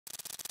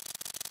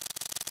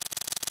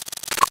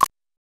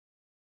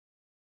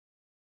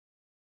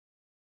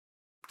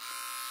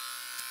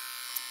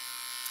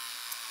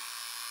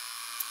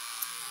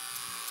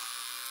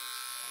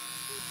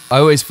I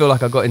always feel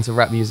like I got into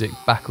rap music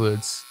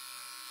backwards.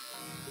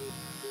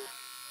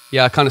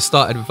 Yeah, I kind of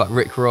started with like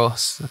Rick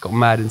Ross. I got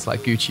mad into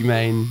like Gucci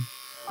Mane,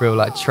 real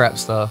like trap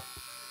stuff.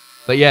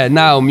 But yeah,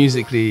 now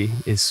musically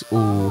it's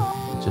all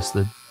just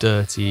the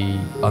dirty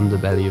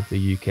underbelly of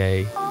the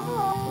UK.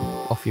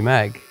 Off your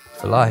mag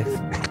for life. Do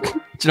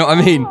you know what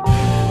I mean?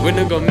 When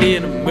I got me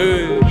in the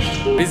mood,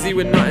 busy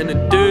with nothing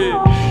to do.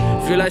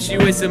 Feel like she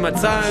wasting my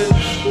time.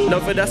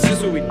 Love her, that's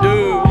just what we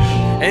do.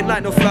 Ain't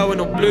like no flower,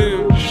 no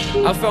bloom.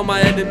 I felt my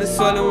head in the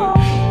swallow.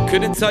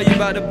 Couldn't tell you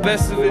about the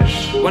best of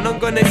it. When I'm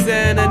gone, they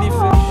saying anything.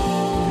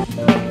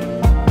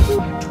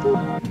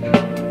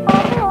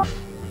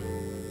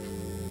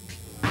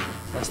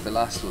 That's the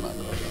last one I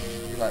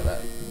got. You like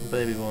that?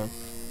 Baby one.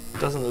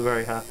 Doesn't look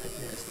very happy.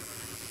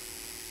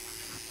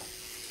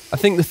 I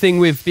think the thing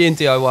with being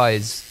DIY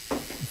is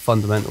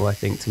fundamental, I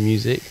think, to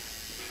music.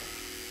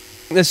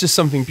 There's just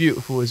something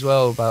beautiful as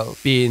well about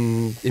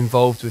being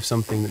involved with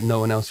something that no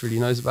one else really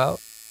knows about.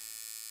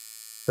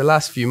 The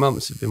last few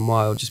months have been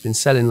wild, just been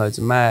selling loads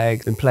of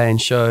mags, been playing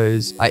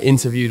shows. I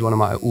interviewed one of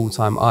my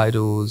all-time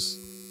idols.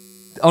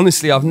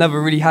 Honestly, I've never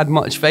really had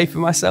much faith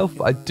in myself,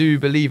 but I do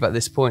believe at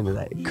this point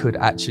that it could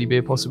actually be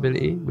a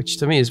possibility, which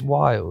to me is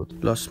wild.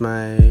 Lost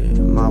my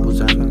marbles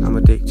and I'm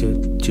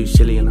addicted. Too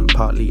silly and I'm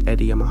partly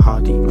Eddie, I'm a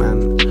hardy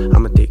man.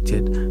 I'm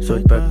addicted, so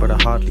it's Bird but a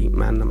hardly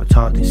man. I'm a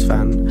TARDIS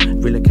fan,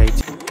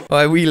 relocated.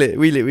 Alright, wheel it,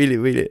 wheel it, wheel it,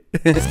 wheel it.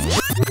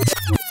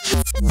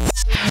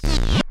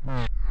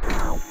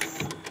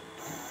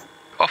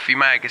 Off Your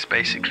Mag is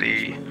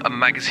basically a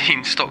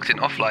magazine stocked in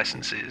off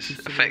licenses,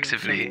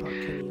 effectively.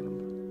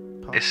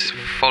 It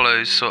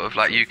follows sort of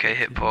like UK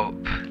hip-hop,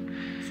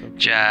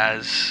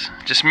 jazz,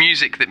 just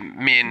music that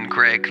me and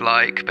Greg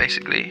like,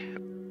 basically.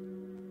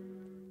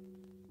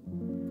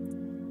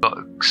 We've got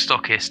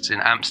stockists in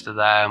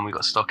Amsterdam, we've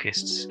got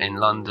stockists in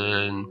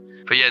London.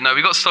 But yeah, no,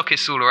 we've got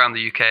stockists all around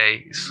the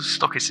UK.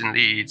 Stockists in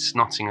Leeds,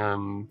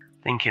 Nottingham,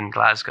 I think in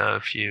Glasgow a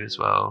few as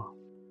well.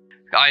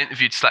 I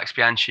interviewed Slax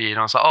Bianchi and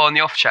I was like, oh, on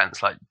the off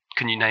chance, like,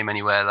 can you name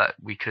anywhere that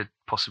we could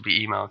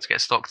possibly email to get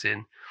stocked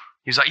in?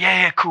 He was like,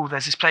 yeah, cool,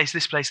 there's this place,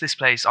 this place, this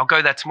place. I'll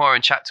go there tomorrow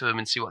and chat to them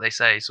and see what they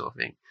say, sort of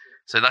thing.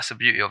 So that's the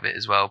beauty of it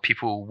as well.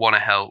 People want to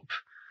help.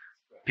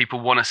 People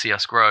want to see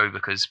us grow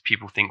because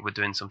people think we're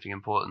doing something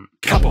important.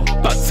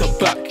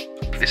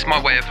 It's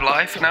my way of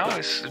life now.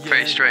 It's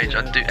very strange.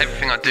 I do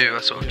everything I do, I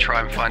sort of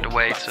try and find a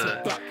way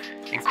to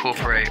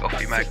incorporate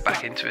Off Your Mag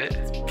back into it.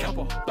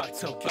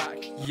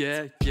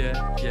 Yeah,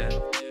 yeah, yeah.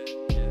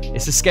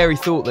 It's a scary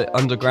thought that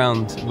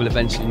underground will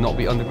eventually not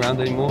be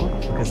underground anymore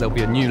because there'll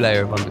be a new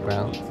layer of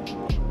underground.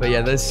 But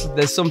yeah,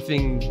 there's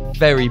something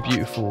very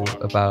beautiful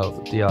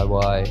about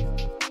DIY.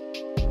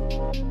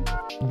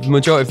 The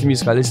majority of the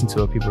music I listen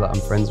to are people that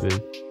I'm friends with,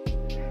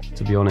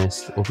 to be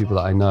honest, or people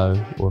that I know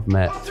or have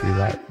met through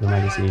the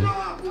magazine.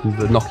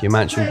 The Nokia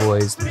Mansion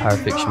boys, the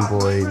Parafiction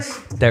boys,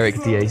 Derek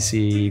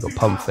DAC, got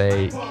Pump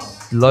Fake,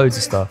 loads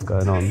of stuff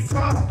going on.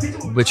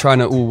 We're trying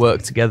to all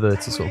work together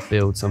to sort of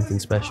build something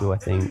special, I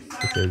think,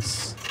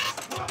 because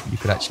you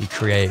could actually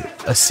create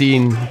a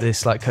scene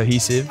that's like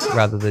cohesive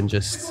rather than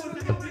just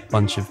a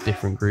bunch of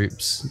different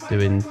groups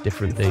doing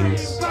different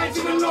things.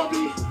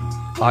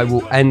 I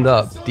will end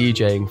up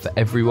DJing for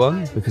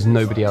everyone because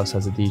nobody else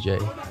has a DJ.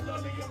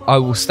 I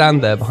will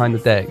stand there behind the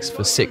decks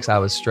for 6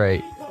 hours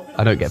straight.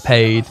 I don't get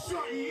paid.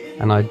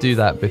 And I do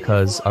that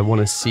because I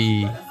want to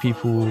see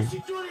people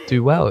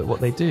do well at what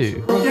they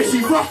do.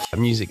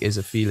 Music is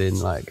a feeling,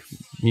 like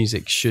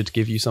music should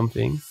give you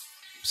something.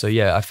 So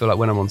yeah, I feel like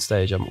when I'm on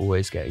stage, I'm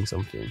always getting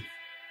something.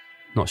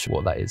 Not sure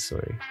what that is,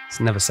 sorry. It's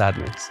never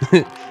sadness.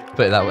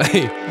 Put it that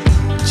way.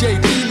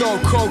 JD no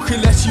coke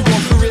unless you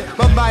offer it.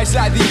 My mind's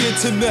like the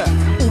internet,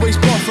 always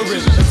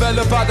buffering.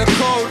 Developed by the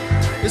code,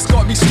 it's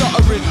got me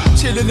stuttering.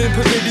 Chilling in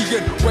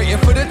Pavilion, waiting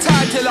for the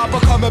time till I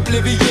become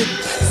oblivion.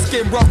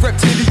 Skin rough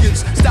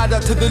reptilians, stand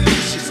up to the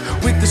leashes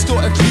with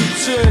distorted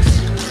futures.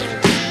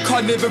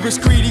 Carnivorous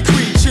greedy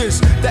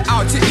creatures, they're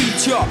out to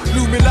eat ya,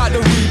 looming like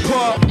the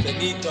Reaper.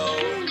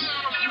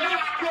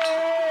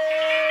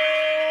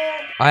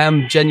 I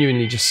am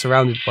genuinely just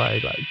surrounded by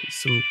like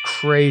some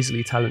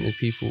crazily talented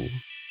people.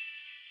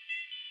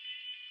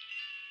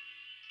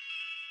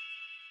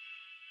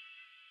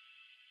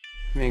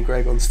 Me and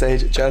Greg on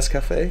stage at Jazz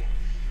Cafe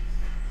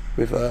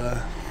with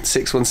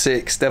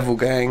 616 Devil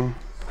Gang.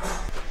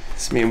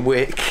 It's me and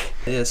Wick.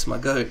 Yeah, it's my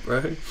goat,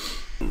 bro.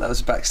 That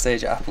was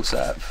backstage at Apple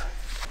Sap.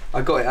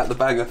 I got it at the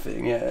banger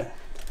thing, yeah.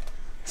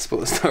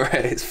 Sports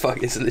Direct,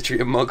 it's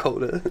literally a mug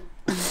holder.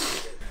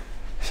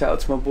 Shout out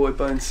to my boy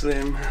Bone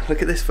Slim.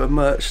 Look at this for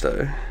merch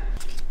though.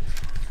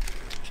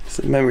 It's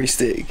a memory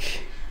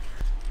stick.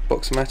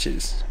 Box of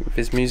matches with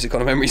his music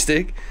on a memory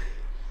stick.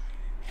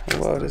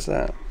 How wild is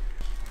that?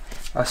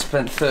 I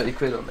spent 30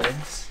 quid on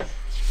this.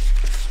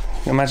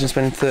 Imagine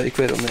spending 30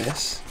 quid on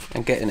this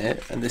and getting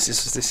it, and this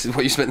is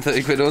what you spent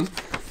 30 quid on,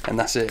 and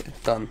that's it,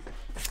 done.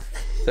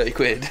 30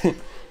 quid.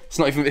 It's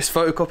not even, it's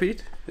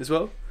photocopied as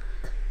well.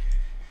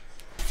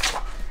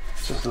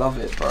 Just love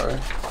it, bro.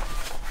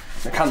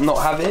 I can't not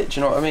have it, do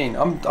you know what I mean?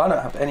 I don't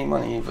have any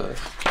money either.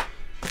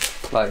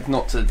 Like,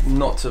 not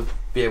to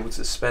be able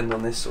to spend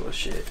on this sort of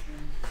shit,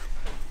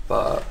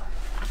 but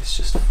it's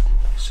just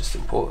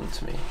important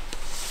to me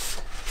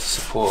to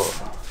support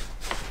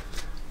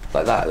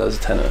like that. That was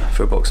a tenner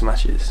for a box of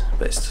matches,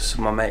 but it's just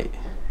my mate.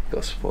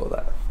 Got to support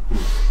that.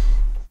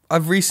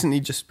 I've recently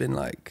just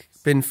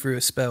been through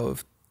a spell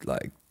of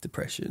like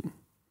depression.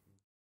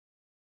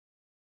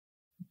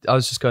 I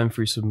was just going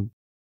through some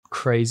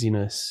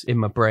craziness in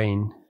my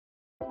brain,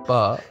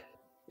 but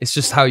it's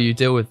just how you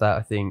deal with that,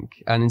 I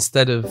think. And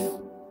instead of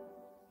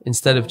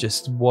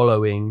just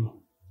wallowing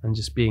and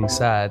just being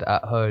sad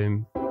at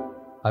home,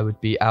 I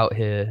would be out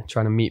here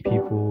trying to meet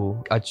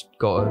people. I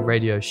got a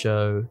radio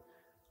show,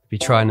 be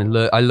trying to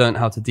learn. I learned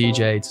how to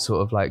DJ to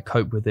sort of like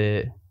cope with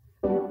it.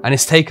 And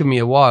it's taken me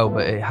a while,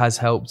 but it has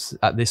helped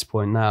at this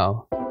point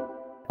now.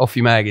 Off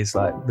Your Mag is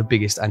like the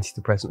biggest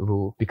antidepressant of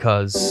all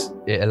because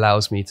it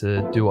allows me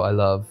to do what I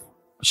love,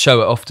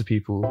 show it off to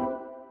people.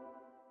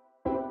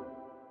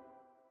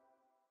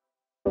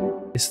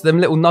 It's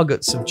them little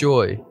nuggets of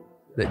joy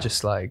that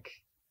just like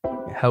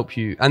help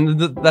you.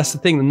 And that's the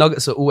thing, the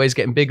nuggets are always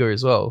getting bigger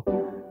as well.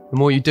 The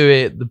more you do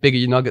it, the bigger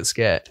your nuggets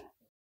get.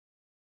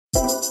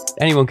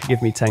 Anyone could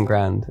give me 10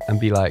 grand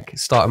and be like,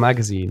 start a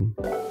magazine.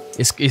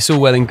 It's all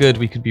well and good,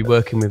 we could be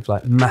working with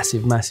like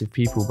massive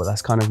people, but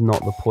that's kind of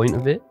not the point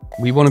of it.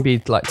 We want to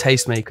be like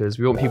tastemakers.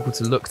 We want people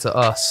to look to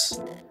us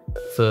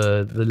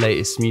for the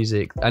latest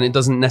music, and it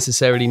doesn't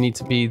necessarily need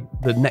to be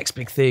the next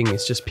big thing.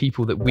 It's just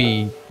people that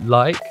we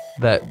like,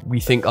 that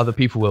we think other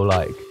people will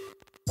like.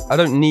 I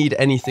don't need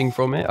anything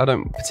from it. I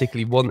don't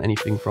particularly want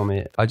anything from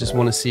it. I just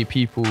want to see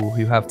people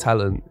who have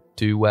talent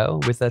do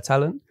well with their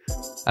talent.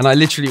 And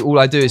all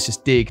I do is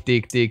just dig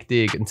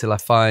until I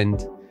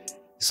find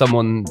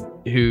someone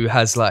who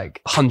has like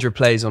 100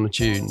 plays on a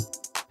tune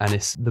and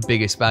it's the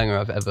biggest banger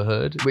I've ever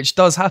heard, which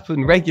does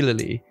happen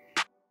regularly.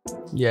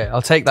 Yeah,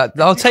 I'll take that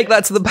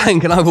to the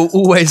bank and I will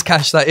always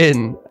cash that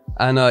in.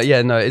 And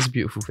yeah, no, it's a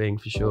beautiful thing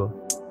for sure.